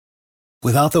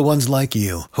Without the ones like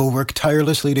you, who work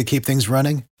tirelessly to keep things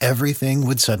running, everything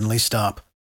would suddenly stop.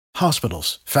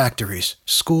 Hospitals, factories,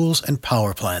 schools, and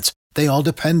power plants, they all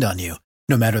depend on you.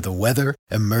 No matter the weather,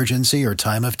 emergency, or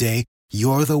time of day,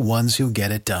 you're the ones who get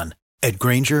it done. At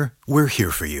Grainger, we're here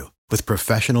for you with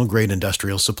professional-grade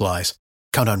industrial supplies.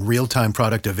 Count on real-time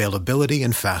product availability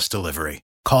and fast delivery.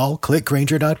 Call, click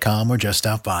Grainger.com, or just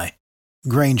stop by.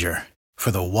 Grainger, for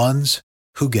the ones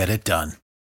who get it done.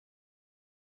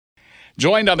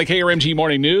 Joined on the KRMG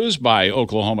Morning News by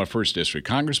Oklahoma 1st District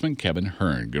Congressman Kevin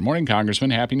Hern. Good morning,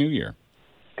 Congressman. Happy New Year.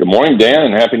 Good morning, Dan,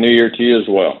 and Happy New Year to you as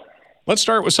well. Let's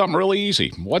start with something really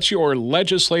easy. What's your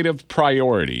legislative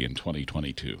priority in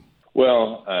 2022?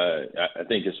 Well, I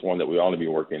think it's one that we ought to be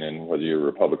working in, whether you're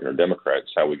Republican or Democrat.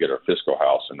 It's how we get our fiscal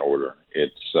house in order.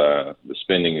 It's the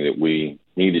spending that we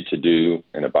needed to do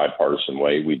in a bipartisan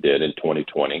way. We did in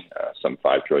 2020, some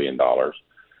 $5 trillion.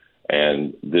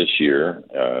 And this year,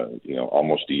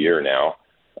 almost a year now,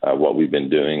 what we've been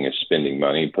doing is spending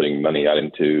money, putting money out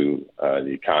into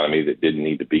the economy that didn't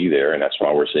need to be there. And that's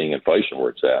why we're seeing inflation where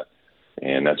it's at.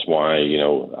 And that's why,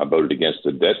 I voted against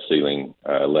the debt ceiling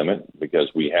limit, because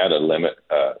we had a limit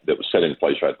that was set in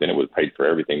place right then. It would have paid for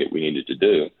everything that we needed to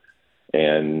do.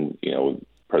 And,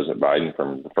 President Biden,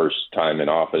 from the first time in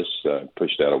office,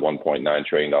 pushed out a $1.9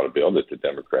 trillion bill that the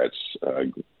Democrats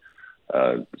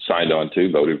signed on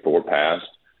to, voted for, passed.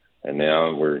 And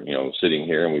now we're, sitting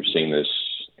here and we've seen this,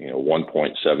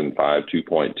 1.75,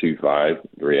 2.25.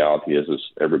 The reality is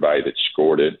everybody that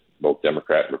scored it, both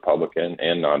Democrat, Republican,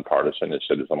 and nonpartisan, has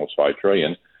said it's almost $5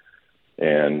 trillion.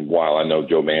 And while I know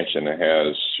Joe Manchin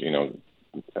has,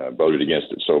 voted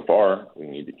against it so far, we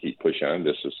need to keep pushing on.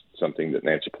 This is something that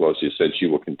Nancy Pelosi has said she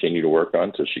will continue to work on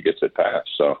until she gets it passed.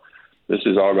 So this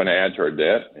is all going to add to our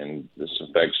debt, and this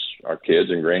affects our kids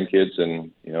and grandkids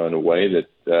in a way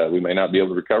that we may not be able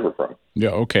to recover from. Yeah,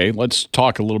 okay. Let's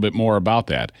talk a little bit more about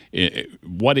that.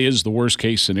 What is the worst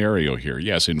case scenario here?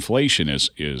 Yes, inflation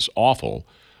is awful.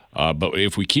 But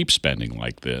if we keep spending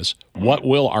like this, what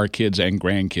will our kids and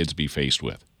grandkids be faced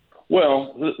with?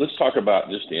 Well, let's talk about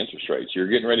just the interest rates. You're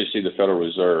getting ready to see the Federal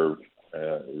Reserve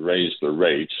raise the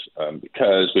rates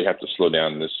because we have to slow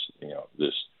down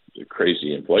this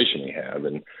crazy inflation we have,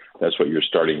 and that's what you're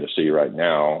starting to see right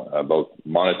now. Both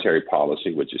monetary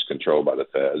policy, which is controlled by the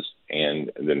Feds,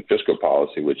 and then fiscal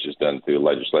policy, which is done through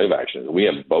legislative action. We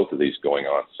have both of these going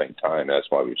on at the same time. That's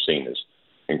why we've seen this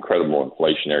incredible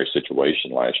inflationary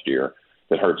situation last year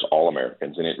that hurts all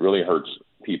Americans, and it really hurts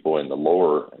people in the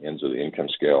lower ends of the income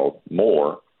scale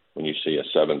more when you see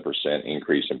a 7%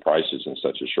 increase in prices in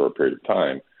such a short period of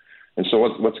time. And so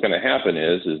what's going to happen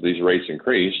is these rates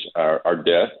increase. Our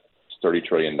debt is $30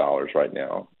 trillion right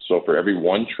now. So for every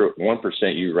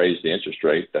 1% you raise the interest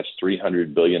rate, that's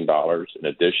 $300 billion in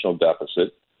additional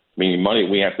deficit, meaning money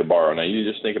we have to borrow. Now, you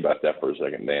just think about that for a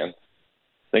second, Dan.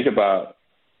 Think about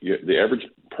the average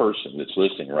person that's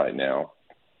listening right now.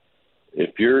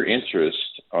 If your interest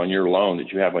on your loan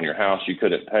that you have on your house, you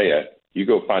couldn't pay it, you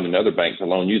go find another bank to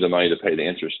loan you the money to pay the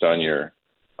interest on your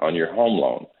home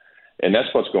loan. And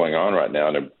that's what's going on right now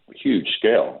on a huge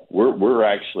scale. We're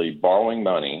actually borrowing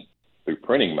money through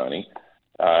printing money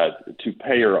to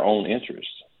pay our own interest.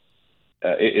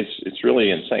 It's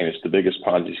really insane. It's the biggest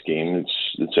Ponzi scheme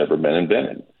that's ever been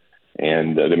invented.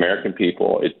 And the American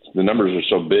people, the numbers are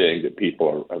so big that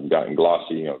people have gotten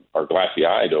are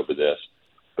glassy-eyed over this.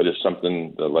 But it's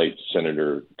something the late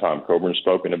Senator Tom Coburn's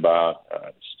spoken about,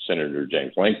 Senator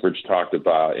James Lankford's talked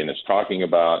about, and is talking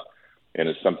about, and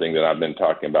it's something that I've been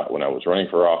talking about when I was running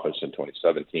for office in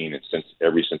 2017, and since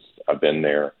I've been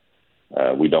there.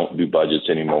 We don't do budgets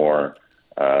anymore.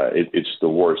 It's the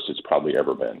worst it's probably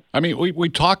ever been. I mean, we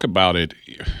talk about it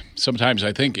sometimes,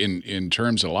 I think, in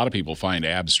terms that a lot of people find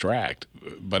abstract.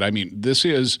 But, I mean, this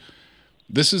is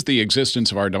the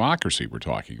existence of our democracy we're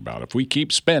talking about. If we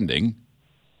keep spending,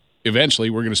 eventually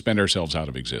we're going to spend ourselves out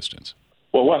of existence.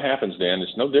 Well, what happens, Dan,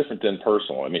 it's no different than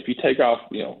personal. I mean, if you take off,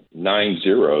 9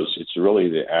 zeros, it's really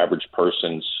the average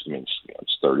person's,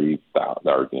 it's $30,000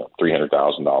 or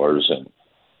 $300,000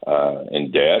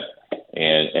 in debt.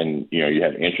 And you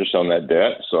have interest on that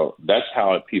debt. So that's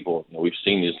how people, we've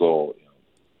seen these little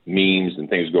memes and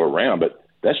things go around, but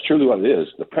that's truly what it is.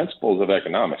 The principles of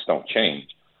economics don't change.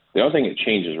 The only thing that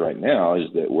changes right now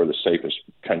is that we're the safest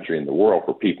country in the world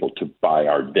for people to buy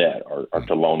our debt or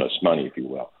to loan us money, if you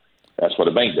will. That's what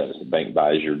a bank does. The bank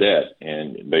buys your debt,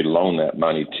 and they loan that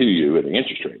money to you at an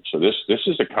interest rate. So this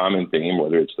is a common theme,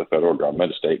 whether it's the federal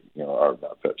government, state, or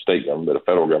not state government, but a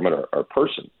federal government or a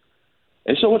person.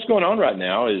 And so what's going on right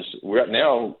now is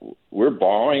we're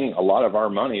borrowing a lot of our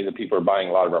money. The people are buying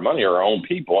a lot of our money are our own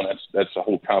people, and that's a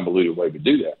whole convoluted way to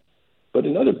do that. But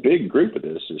another big group of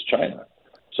this is China.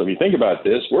 So if you think about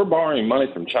this, we're borrowing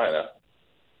money from China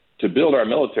to build our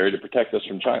military to protect us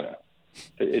from China.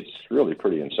 It's really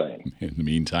pretty insane. In the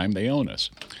meantime, they own us.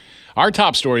 Our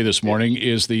top story this morning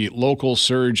is the local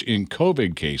surge in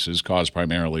COVID cases caused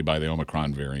primarily by the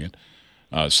Omicron variant.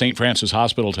 St. Francis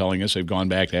Hospital telling us they've gone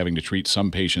back to having to treat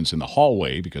some patients in the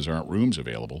hallway because there aren't rooms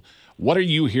available. What are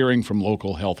you hearing from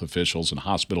local health officials and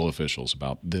hospital officials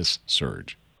about this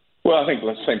surge? Well, I think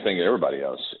the same thing that everybody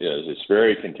else is. It's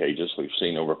very contagious. We've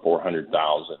seen over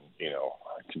 400,000,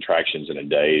 contractions in a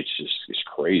day. It's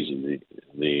crazy.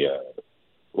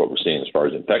 What we're seeing as far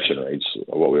as infection rates.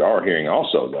 What we are hearing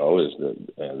also, though, is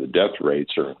that the death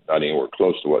rates are not anywhere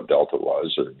close to what Delta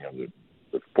was or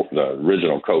the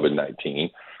original COVID-19.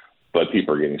 But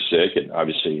people are getting sick, and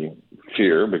obviously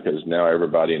fear, because now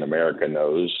everybody in America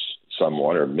knows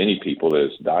someone or many people that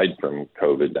has died from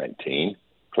COVID-19,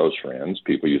 close friends,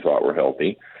 people you thought were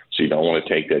healthy. So you don't want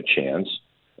to take that chance.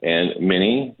 And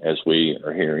many, as we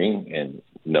are hearing and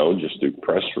know just through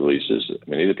press releases,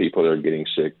 many of the people that are getting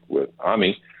sick with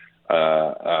AMI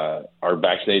are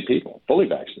vaccinated people, fully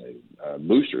vaccinated,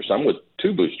 boosters, some with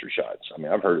 2 booster shots. I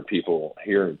mean, I've heard of people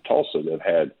here in Tulsa that have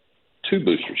had 2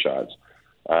 booster shots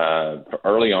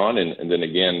early on and then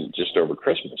again just over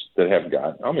Christmas that have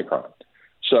got Omicron.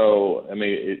 So, I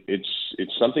mean,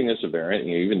 it's something that's a variant.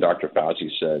 Even Dr. Fauci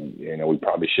said, we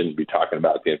probably shouldn't be talking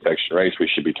about the infection rates. We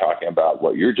should be talking about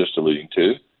what you're just alluding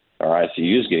to. Our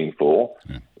ICU is getting full.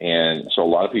 Yeah. And so a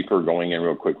lot of people are going in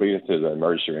real quickly to the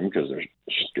emergency room because they're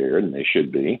scared, and they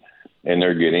should be. And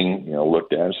they're getting,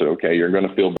 looked at and said, okay, you're going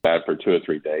to feel bad for 2 or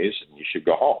 3 days, and you should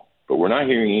go home. But we're not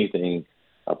hearing anything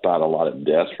about a lot of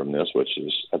deaths from this, which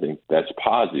is, I think that's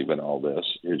positive in all this.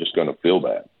 You're just going to feel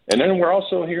bad. And then we're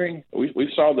also hearing,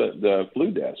 we saw the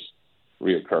flu deaths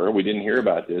reoccur. We didn't hear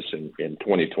about this in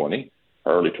 2020,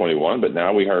 early 21, but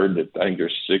now we heard that I think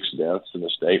there's 6 deaths in the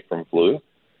state from flu.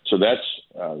 So that's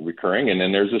recurring. And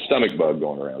then there's a stomach bug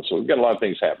going around. So we've got a lot of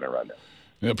things happening right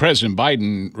now. President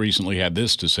Biden recently had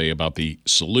this to say about the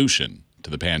solution to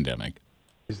the pandemic.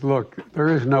 Look, there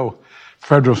is no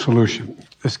federal solution.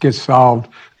 This gets solved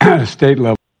at a state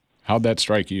level. How'd that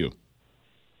strike you?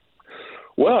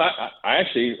 Well,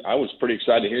 I was pretty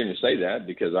excited to hear him say that,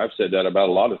 because I've said that about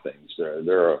a lot of things.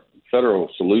 A federal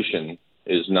solution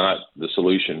is not the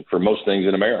solution for most things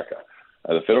in America.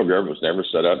 The federal government was never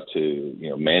set up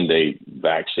to, mandate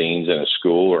vaccines in a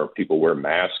school, or people wear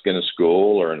masks in a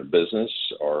school or in a business,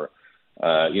 or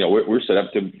we're set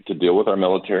up to deal with our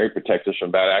military, protect us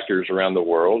from bad actors around the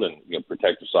world, and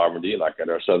protect the sovereignty like at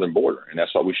our southern border. And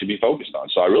that's what we should be focused on.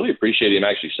 So I really appreciate him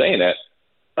actually saying that.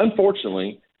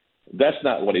 Unfortunately, that's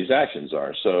not what his actions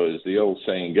are. So as the old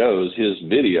saying goes, his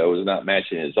video is not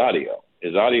matching his audio.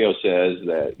 His audio says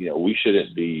that, we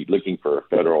shouldn't be looking for a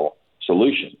federal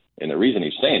solution. And the reason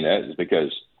he's saying that is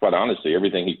because, quite honestly,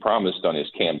 everything he promised on his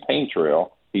campaign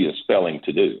trail, he is failing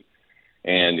to do.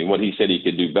 And what he said he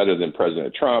could do better than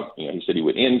President Trump, he said he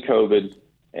would end COVID,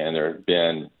 and there have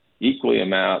been equally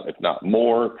amount, if not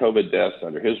more, COVID deaths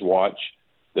under his watch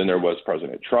than there was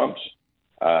President Trump's.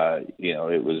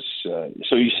 It was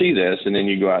so you see this, and then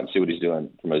you go out and see what he's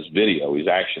doing from his video, his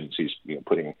actions. He's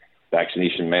putting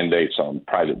vaccination mandates on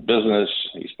private business.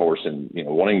 He's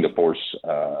wanting to force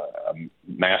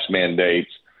mask mandates.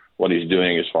 What he's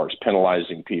doing as far as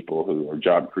penalizing people who are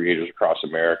job creators across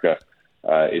America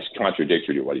is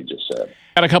contradictory to what he just said.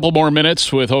 Got a couple more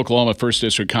minutes with Oklahoma 1st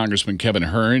District Congressman Kevin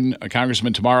Hern.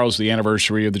 Congressman, tomorrow is the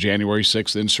anniversary of the January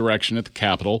 6th insurrection at the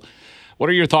Capitol. What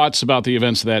are your thoughts about the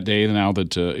events of that day now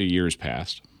that a year has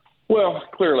passed? Well,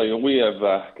 clearly, we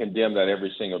have condemned that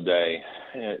every single day.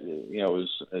 It was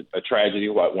a tragedy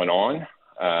what went on.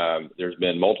 There's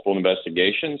been multiple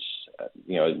investigations.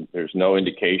 There's no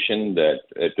indication that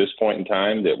at this point in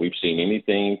time that we've seen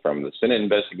anything from the Senate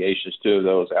investigations to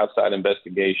those outside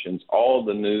investigations, all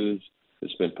the news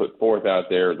that's been put forth out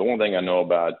there. The one thing I know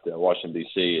about Washington,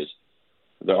 D.C. is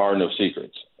there are no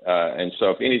secrets. And so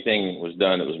if anything was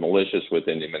done that was malicious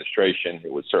within the administration,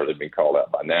 it would certainly have been called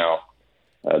out by now.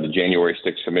 The January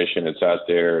 6th commission that's out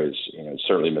there is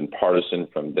certainly been partisan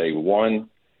from day one.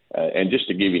 And just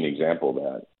to give you an example of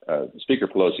that, Speaker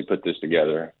Pelosi put this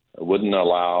together, wouldn't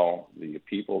allow the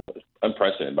people,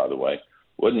 unprecedented by the way,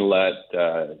 wouldn't let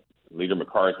Leader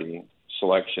McCarthy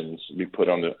selections be put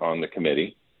on the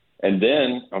committee. And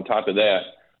then on top of that,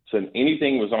 said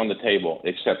anything was on the table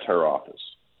except her office.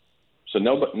 So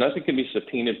nothing can be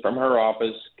subpoenaed from her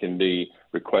office, can be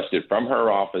requested from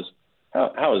her office.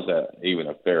 How is that even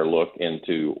a fair look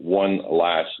into one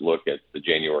last look at the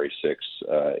January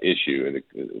 6th issue,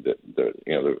 the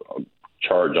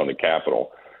charge on the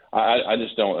Capitol? I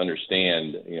just don't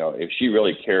understand. If she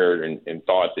really cared and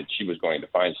thought that she was going to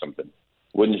find something,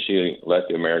 wouldn't she let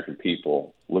the American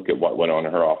people look at what went on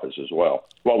in her office as well?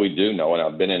 What we do know, and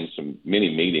I've been in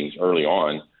many meetings early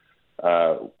on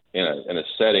in a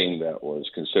setting that was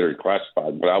considered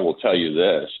classified, but I will tell you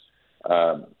this,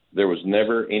 there was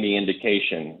never any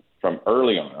indication from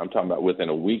early on, I'm talking about within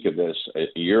a week of this a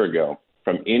year ago,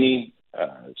 from any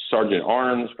sergeant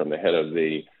arms, from the head of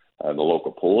the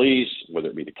local police, whether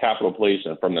it be the Capitol Police,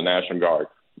 and from the National Guard.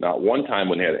 Not one time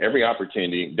when they had every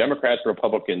opportunity, Democrats,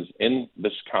 Republicans in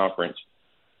this conference,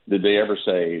 did they ever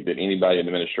say that anybody in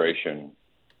the administration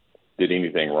did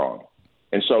anything wrong.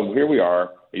 And so here we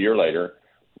are a year later.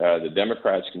 The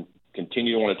Democrats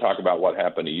continue to want to talk about what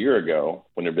happened a year ago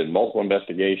when there have been multiple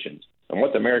investigations. And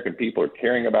what the American people are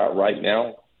caring about right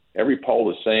now, every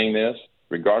poll is saying this,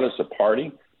 regardless of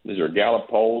party. These are Gallup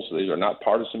polls. These are not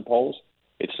partisan polls.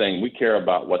 It's saying we care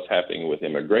about what's happening with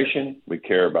immigration, we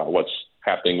care about what's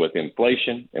happening with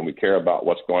inflation, and we care about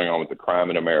what's going on with the crime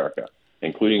in America,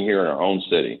 including here in our own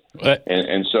city.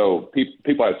 And so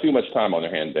people have too much time on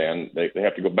their hand, Dan. They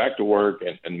have to go back to work,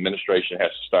 and administration has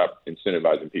to stop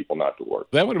incentivizing people not to work.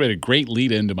 That would have been a great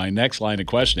lead into my next line of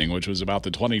questioning, which was about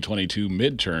the 2022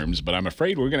 midterms, but I'm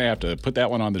afraid we're going to have to put that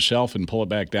one on the shelf and pull it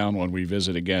back down when we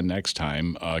visit again next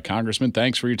time. Congressman,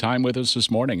 thanks for your time with us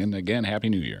this morning, and again, Happy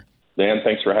New Year. Dan,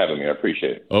 thanks for having me. I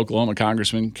appreciate it. Oklahoma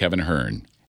Congressman Kevin Hern.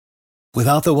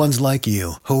 Without the ones like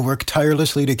you, who work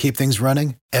tirelessly to keep things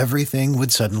running, everything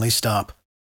would suddenly stop.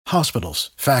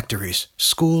 Hospitals, factories,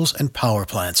 schools, and power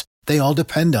plants, they all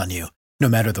depend on you. No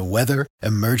matter the weather,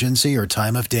 emergency, or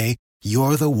time of day,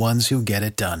 you're the ones who get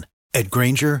it done. At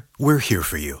Grainger, we're here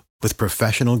for you with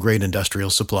professional-grade industrial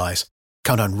supplies.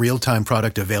 Count on real-time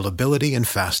product availability and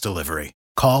fast delivery.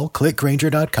 Call, click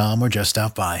Grainger.com, or just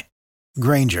stop by.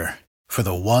 Grainger, for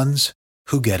the ones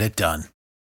who get it done.